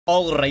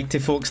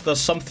Alrighty folks,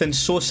 there's something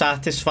so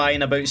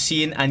satisfying about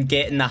seeing and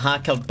getting the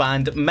hacker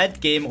banned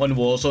mid-game on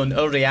Warzone.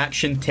 Our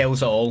reaction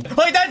tells it all.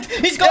 Oh, he did!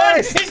 He's gone!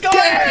 Yes! He's gone!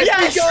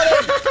 Yes!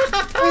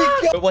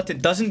 Yes! But what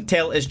it doesn't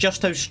tell is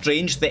just how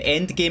strange the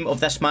end game of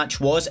this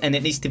match was, and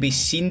it needs to be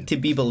seen to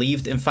be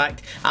believed. In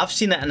fact, I've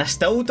seen it and I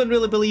still don't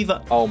really believe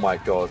it. Oh my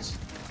god.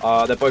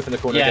 They're both in the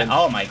corner again.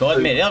 Oh my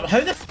god, mate.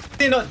 How the f are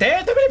they not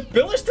dead? How many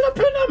bullets did I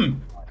put in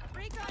them?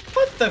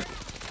 What the f?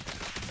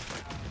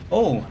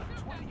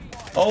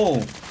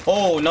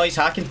 Oh, no, he's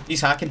hacking.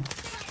 He's hacking.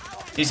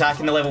 He's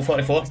hacking the level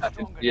 44.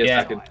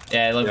 Yeah,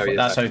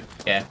 that's how.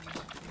 Yeah.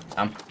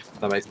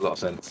 That makes a lot of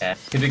sense. Yeah.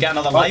 Could we get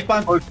another live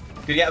ban? Could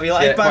we get a wee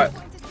live ban?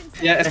 Right.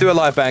 Yeah, let's do a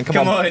live ban.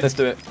 Come on, let's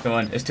do it. Come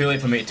on, it's too late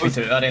for me to tweet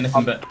it or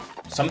anything, but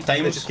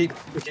sometimes. They just keep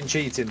freaking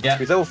cheating. Yeah.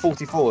 He's level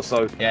 44,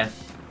 so. Yeah.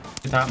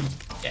 Could happen.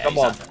 Yeah, come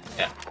on.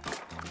 Yeah.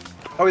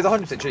 Oh, he's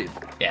 100% cheating.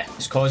 Yeah,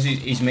 it's because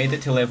he's made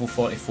it to level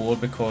 44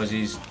 because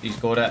he's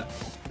got it.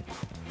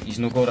 He's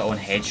not got it on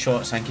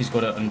headshots. I think he's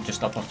got it on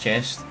just upper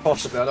chest.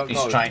 Possibly, I don't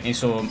know. He's trying to,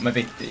 so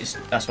maybe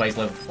that's why he's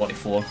level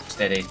 44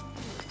 instead of.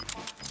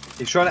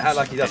 He's trying to act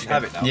like he doesn't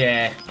have it now.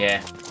 Yeah,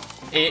 yeah.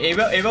 He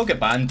will get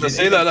banned.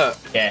 See that, look.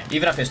 Yeah,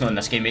 even if it's not in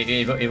this game,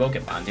 he will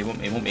get banned. He won't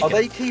make it. Are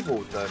they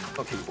keyboard?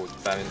 Not keyboard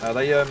banning. Are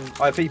they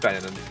IP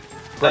banning and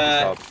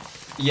graphics card?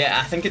 Yeah,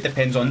 I think it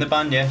depends on the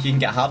ban. Yeah, you can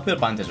get hardware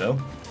banned as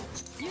well.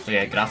 So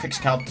yeah,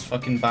 graphics card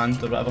fucking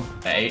banned or whatever.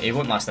 He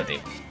won't last a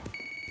day.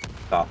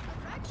 Nah.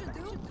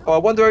 Oh, I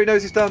wonder how he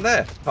knows he's down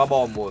there. Come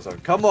on,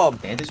 Warzone. Come on.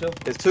 Dead as well.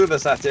 There's two of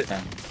us at it. Yeah.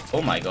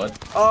 Oh my god.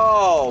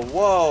 Oh,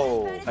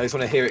 whoa. I just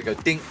want to hear it go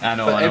ding. I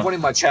know, But everyone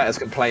in my chat has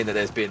complained that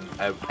there's been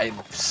an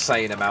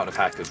insane amount of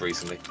hackers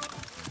recently.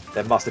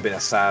 There must have been a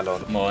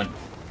salon. Come on.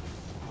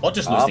 Or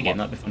just lose the game.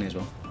 That'd be funny as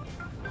well.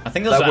 I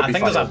think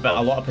there's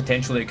a lot of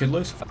potential that it could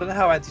lose. I don't know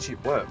how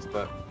anti-cheat works,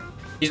 but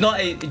he's not.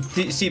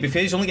 See,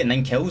 before he's only getting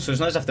 9 kills, so it's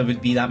not as if there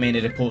would be that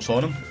many reports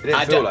on him. It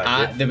didn't feel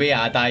like it. The way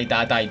I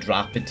died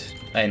rapid,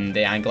 and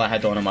the angle I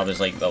had on him, I was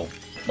like, well,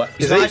 but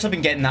he's not actually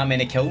been getting that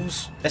many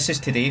kills. This is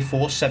today,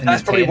 4, 7,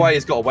 That's 10. probably why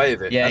he's got away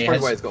with it. Yeah, that's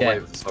probably why he's got away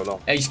with it so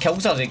long. His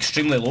kills are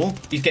extremely low.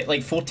 He's get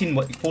like 14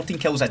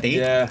 kills a day.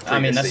 Yeah. I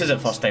mean, this is the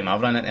first time I've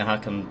run into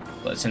hacking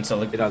since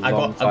I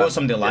got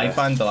somebody live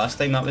banned the last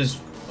time. That was.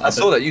 I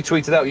saw that you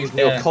tweeted out using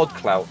your COD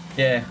clout.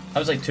 Yeah, that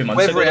was like 2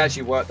 months ago. Whether it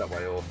actually worked that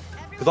way or.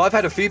 Because I've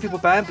had a few people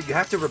banned, but you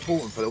have to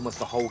report them for almost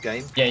the whole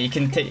game. Yeah, you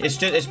can.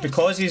 It's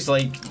because he's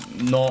like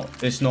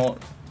not. It's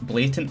not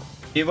blatant.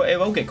 It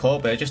will get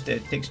caught, but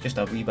it takes just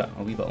a wee bit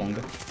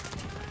longer.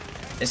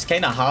 It's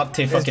kind of hard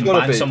to fucking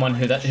ban someone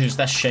who's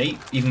this shite,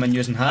 even when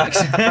using hacks.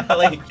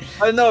 Like,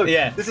 I know.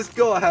 Yeah. This has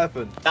got to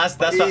happen.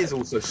 He is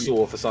also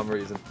sore for some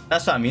reason.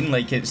 That's what I mean.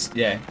 Like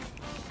yeah.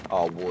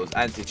 Oh, Wars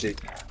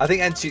anti-cheat. I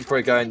think anti-cheat's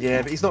probably going.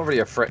 Yeah, but he's not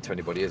really a threat to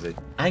anybody, is he?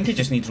 I think he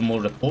just needs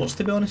more reports,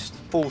 to be honest.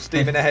 Full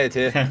steaming ahead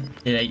here.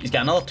 Yeah, he's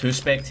got another 2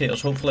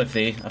 spectators.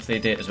 Hopefully, if they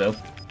do it as well.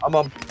 I'm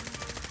on.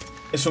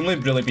 It's only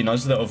really been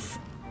us that have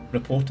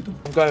reported him.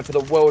 I'm going for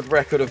the world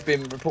record of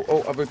being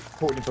I've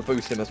reported him for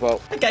boosting as well.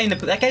 That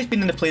guy's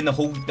been in the plane the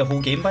whole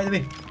game, by the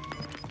way.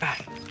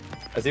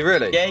 Has he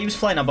really? Yeah, he was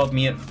flying above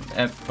me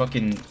at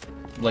fucking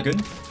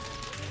Lagoon.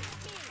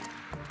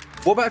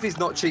 What about if he's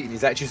not cheating?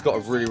 He's actually got a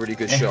really, really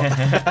good shot.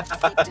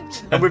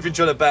 And we've been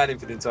trying to ban him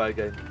for the entire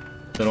game.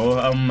 Don't know.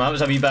 That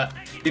was a wee bit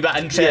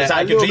interesting. Yeah, was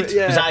that a good read?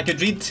 Was that a good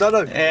read?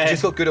 No. He's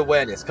just got good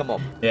awareness. Come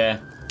on.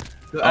 Yeah.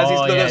 As he's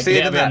not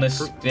seeing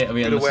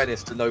great good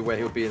awareness to know where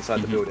he'll be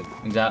inside the building.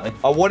 Exactly.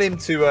 I want him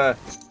to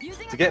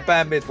get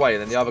banned midway,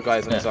 and then the other guy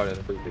is on his own.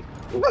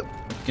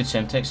 Good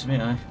semtex,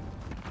 mate. Aye.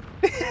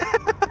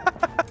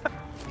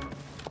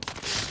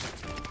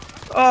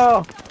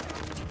 Oh.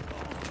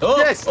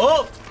 Yes.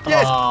 Oh.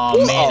 Yes! Oh,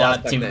 mate,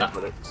 that team, there,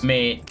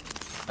 mate,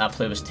 that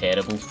play was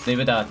terrible. They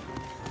would have.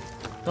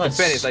 In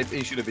fairness,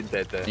 he should have been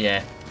dead there.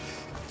 Yeah.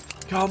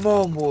 Come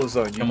on,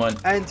 Warzone. Come on.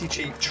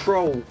 Anti-cheat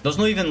troll. There's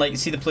not even like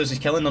see the players he's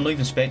killing. They're not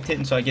even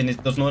spectating. So again,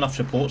 there's not enough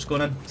reports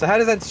going in. So how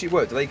does anti-cheat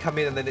work? Do they come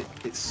in and then it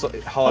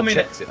hard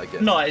checks it? I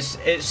guess. No,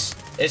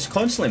 it's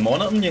constantly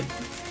monitoring you.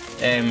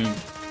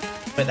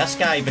 But this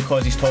guy,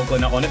 because he's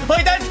toggling it on it. Oh,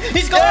 he did!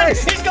 He's got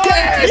yes! He's got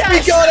yes! Yes!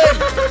 We got him!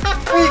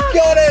 We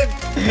got him!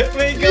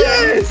 We got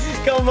yes!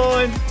 him! Come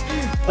on!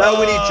 Now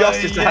we need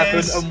justice to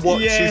happen and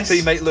watch his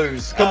teammate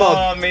lose. Come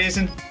on!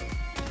 Amazing!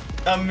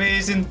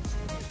 Amazing!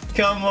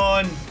 Come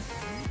on!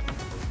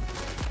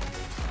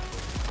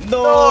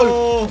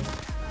 No!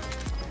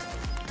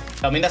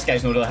 I mean, this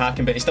guy's not really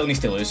hacking, but he still needs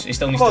to lose. He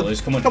still needs to lose.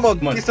 Come on! Come on!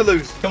 He needs to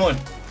lose. Come on!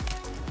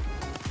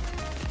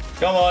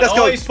 Come on! Let's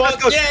go! He's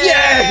fucked!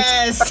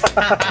 Yes! Yes!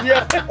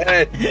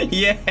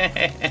 Yeah!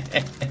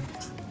 Yeah!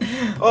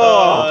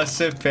 Oh,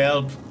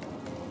 superb!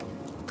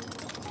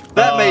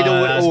 That made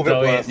all of it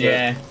worth it.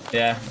 Yeah,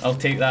 yeah, I'll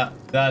take that.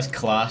 That's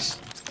class.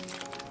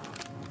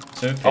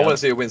 Superb. I want to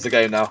see who wins the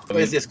game now.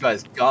 Where's this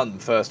guy's gun,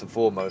 first and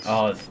foremost?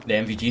 Oh, the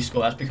MVG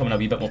score, that's becoming a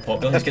wee bit more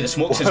popular. Let's get the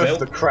smokes as well.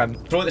 The cram.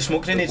 Throw the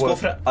smoke grenades, go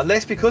for it.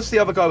 Unless because the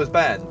other guy was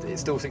banned, it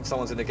still thinks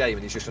someone's in the game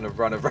and he's just going to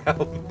run around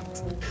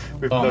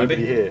with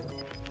nobody here.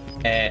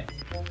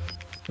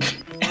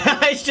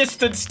 He's just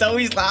stood still.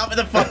 He's like, what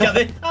the fuck are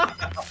they?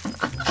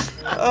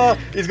 Oh,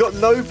 he's got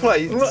no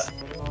plates. What?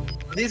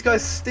 These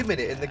guys stimming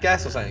it in the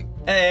gas or something.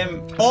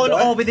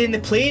 Oh, within the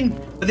plane.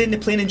 Within the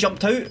plane and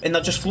jumped out and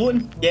they're just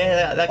floating.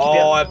 Yeah, that could be.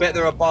 Oh, I bet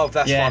they're above.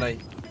 That's funny.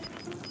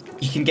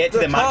 You can get to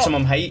the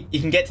maximum height.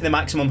 You can get to the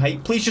maximum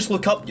height. Please just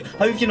look up.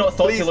 How have you not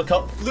thought to look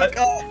up? Look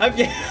up.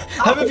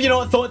 How have you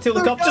not thought to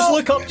look up? Just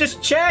look up.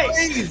 Just check.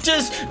 Please.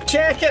 Just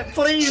check it,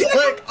 please. Check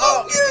look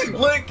up.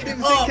 Look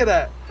Think of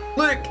that.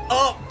 Look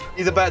up.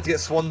 He's about to get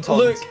swantoned.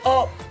 Look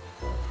up.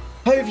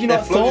 How have you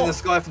not floating thought? in the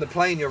sky from the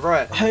plane. You're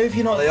right. How have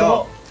you not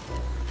thought?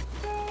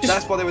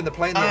 That's why they were in the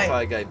plane the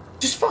entire game.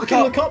 Just fucking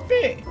look up,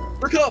 mate.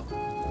 Look up.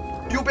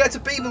 You'll be able to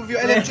beam them with your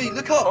LMG.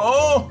 Look up.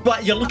 Oh,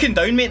 but you're looking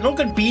down, mate. They're not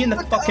going to be in the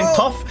fucking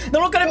tuff.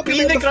 They're not going to be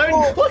in the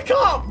ground. Look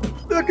up.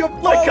 Look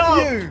above Look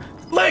up. you.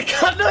 Look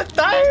at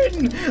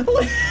down.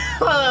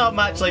 I'm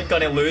actually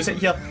going to lose it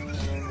here.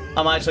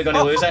 I'm actually going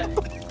to lose it.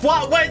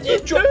 What are you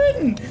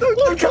doing?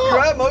 Look up.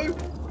 Your ammo.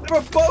 They're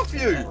above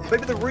you.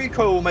 Maybe the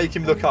recoil will make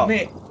him look up.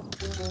 Mate.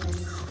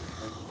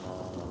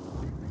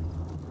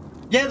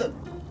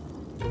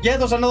 Yeah,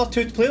 there's another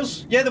 2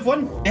 players. Yeah, they've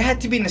won. They had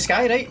to be in the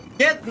sky, right?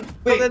 Yeah. Wait.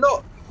 No, they're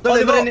not. No,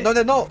 they're not. No,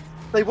 they're not.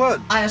 They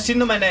weren't. I have seen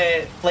them in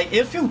like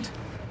airfield,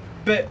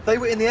 but they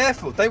were in the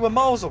airfield. They were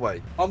miles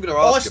away. I'm gonna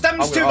ask. Oh,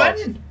 Stims to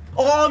win.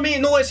 Oh,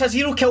 mate, no, it's a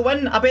 0 kill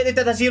win. I bet they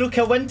did a 0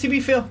 kill win. To be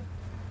fair,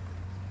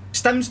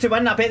 Stims to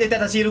win. I bet they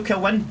did a 0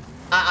 kill win.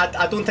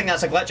 I don't think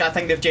that's a glitch. I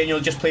think they've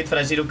genuinely just played for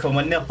a 0 kill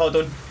win there. Hold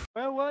on.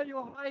 Where were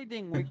you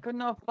hiding? We could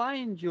not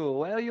find you.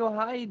 Where are you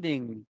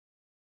hiding?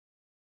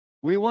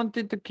 We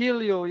wanted to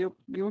kill you.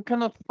 You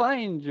cannot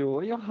find you.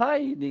 Where are you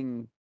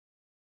hiding?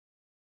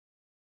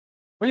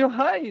 Where are you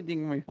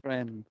hiding, my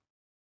friend?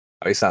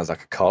 Oh, he sounds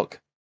like a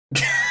cock.